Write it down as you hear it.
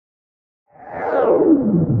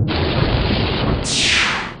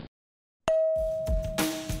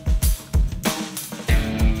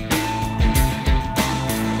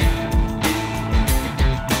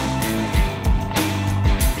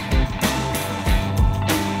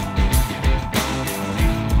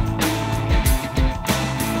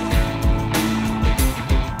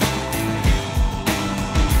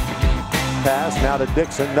now to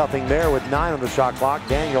Dixon. Nothing there with 9 on the shot clock.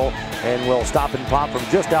 Daniel and will stop and pop from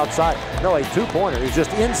just outside. No, a two-pointer. He's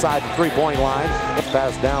just inside the three-point line. It's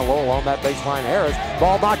passed down low along that baseline. Harris.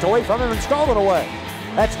 Ball knocked away from him and stolen away.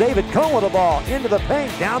 That's David Cohn with the ball. Into the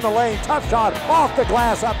paint, down the lane. Tough shot. Off the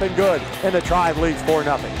glass, up and good. And the Tribe leads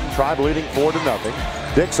 4-0. Tribe leading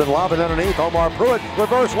 4-0. Dixon lobbing underneath. Omar Pruitt.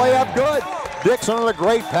 Reverse layup, good. Dixon with a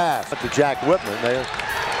great pass to Jack Whitman. They're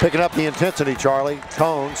picking up the intensity, Charlie.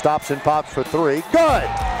 Cohn stops and pops for 3. Good!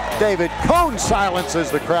 David Cohn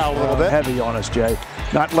silences the crowd a little bit. Heavy on us, Jay.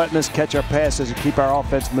 Not letting us catch our passes and keep our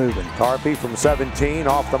offense moving. Tarpey from 17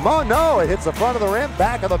 off the no, it hits the front of the rim,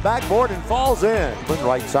 back of the backboard and falls in.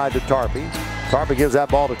 Right side to Tarpey. Tarpey gives that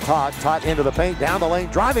ball to Todd. Todd into the paint, down the lane,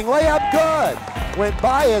 driving layup, good! Went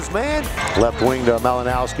by his man. Left wing to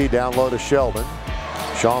Malinowski, down low to Sheldon.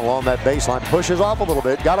 Sean along that baseline, pushes off a little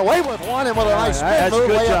bit, got away with one, and with a nice spin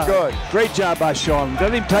move, layup good. Great job by Sean.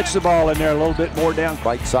 Doesn't even touch the ball in there, a little bit more down.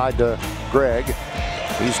 Right side to Greg.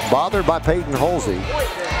 He's bothered by Peyton Holsey.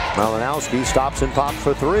 Malinowski stops and pops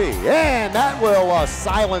for 3. And that will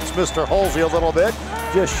silence Mr. Holsey a little bit.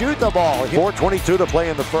 Just shoot the ball. 4:22 to play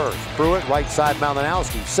in the first. Pruitt, right side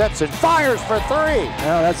Malinowski, sets and fires for 3.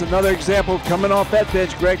 Now that's another example of coming off that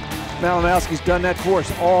bench, Greg. Malinowski's done that for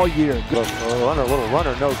us all year. Little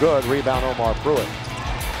runner, no good. Rebound Omar Pruitt.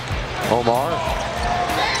 Omar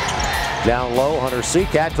down low, Hunter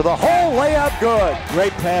Seacat to the hole, layup good.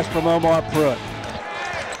 Great pass from Omar Pruitt.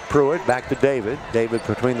 Pruitt back to David. David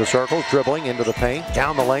between the circles, dribbling into the paint,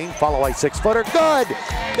 down the lane, follow a 6-footer, good!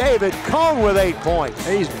 David Cohn with 8 points.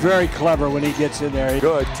 He's very clever when he gets in there.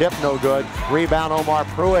 Good, tip no good. Rebound Omar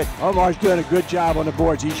Pruitt. Omar's doing a good job on the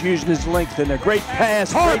boards. He's using his length in there. Great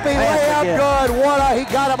pass. Tarpey layup good.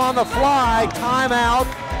 He got him on the fly. Timeout.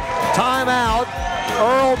 Timeout.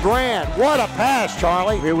 Earl Grant. What a pass,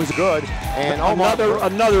 Charlie. It was good. And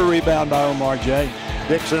another rebound by Omar J.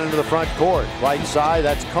 Dixon into the front court. Right side,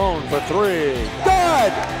 that's Cohn for 3.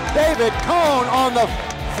 Good! David Cohn on the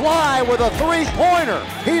fly with a 3-pointer.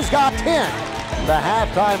 He's got 10. The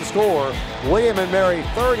halftime score, William and Mary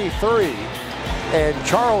 33 and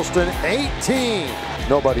Charleston 18.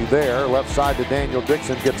 Nobody there. Left side to Daniel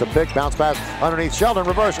Dixon. Gets a pick. Bounce pass underneath Sheldon.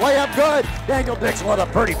 Reverse layup. Good. Daniel Dixon with a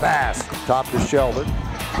pretty pass. Top to Sheldon.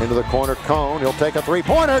 Into the corner. Cohn. He'll take a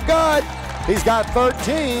 3-pointer. Good. He's got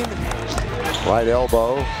 13. Right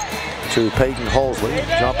elbow to Peyton Holsley.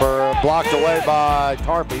 Jumper blocked away by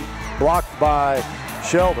Tarpey. Blocked by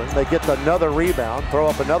Sheldon. They get another rebound. Throw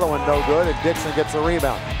up another one. No good. And Dixon gets the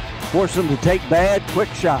rebound. Force them to take bad, quick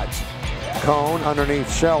shots. Cohn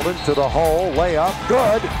underneath Sheldon to the hole, layup,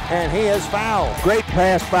 good, and he is fouled. Great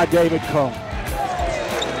pass by David Cohn.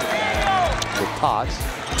 The Tots,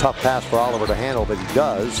 tough pass for Oliver to handle, but he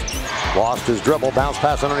does. Lost his dribble, bounce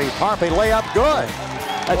pass underneath Tarpey, layup, good.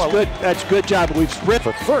 That's good. That's good job. We've sprint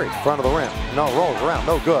for 3, front of the rim. No, rolls around,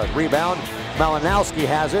 no good. Rebound, Malinowski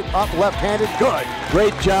has it, up left-handed, good.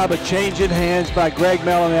 Great job of changing hands by Greg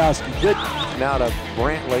Malinowski. Good. Now to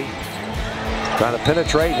Brantley. Trying to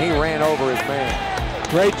penetrate, he ran over his man.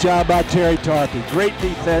 Great job by Terry Tarpey. Great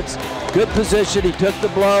defense, good position, he took the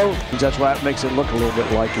blow. That's why it makes it look a little bit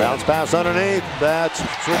like that. Bounce pass underneath, that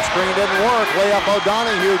switch screen didn't work. Layup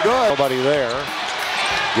O'Donoghue, good. Nobody there.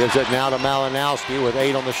 Gives it now to Malinowski with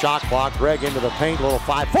 8 on the shot clock. Greg into the paint, little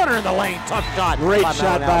 5-footer in the lane, tough shot. Great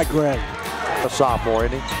shot by Greg. A sophomore,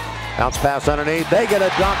 isn't he? Bounce pass underneath, they get a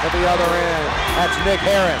dunk at the other end. That's Nick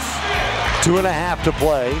Harris. 2.5 to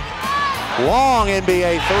play. Long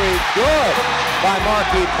NBA 3, good by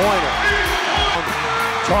Marquis Pointer.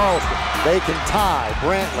 Charleston, they can tie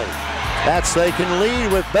Brantley. They can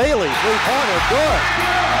lead with Bailey. 3-pointer, good.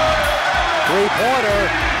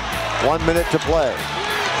 3-pointer, 1 minute to play.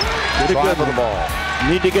 Drive of the ball.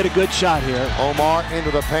 Need to get a good shot here. Omar into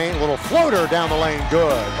the paint, little floater down the lane,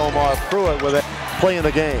 good. Omar Pruitt with it, playing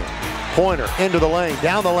the game. Pointer into the lane,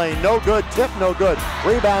 down the lane, no good, tip no good.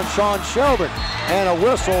 Rebound Sean Sheldon, and a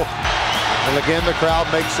whistle. And again, the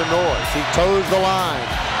crowd makes some noise. He toes the line.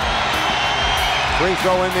 Free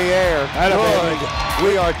throw in the air. Good.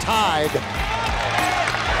 We are tied.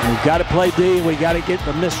 We've got to play D. We got to get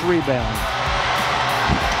the missed rebound.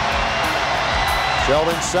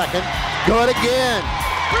 Sheldon second. Good again.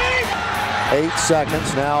 8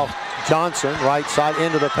 seconds now. Johnson, right side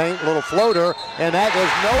into the paint, little floater, and that is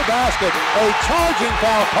no basket. A charging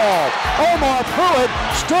foul call. Omar Pruitt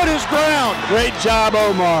stood his ground. Great job,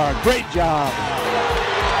 Omar. Great job.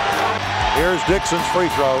 Here's Dixon's free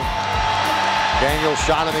throw. Daniel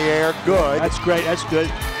shot in the air. Good. That's great. That's good.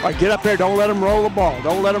 All right, get up there. Don't let him roll the ball.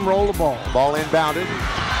 Don't let him roll the ball. Ball inbounded.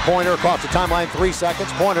 Pointer across the timeline, 3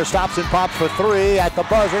 seconds. Pointer stops and pops for three at the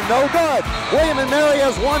buzzer, no good. William & Mary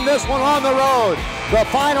has won this one on the road. The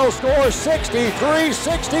final score,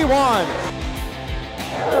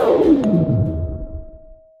 63-61.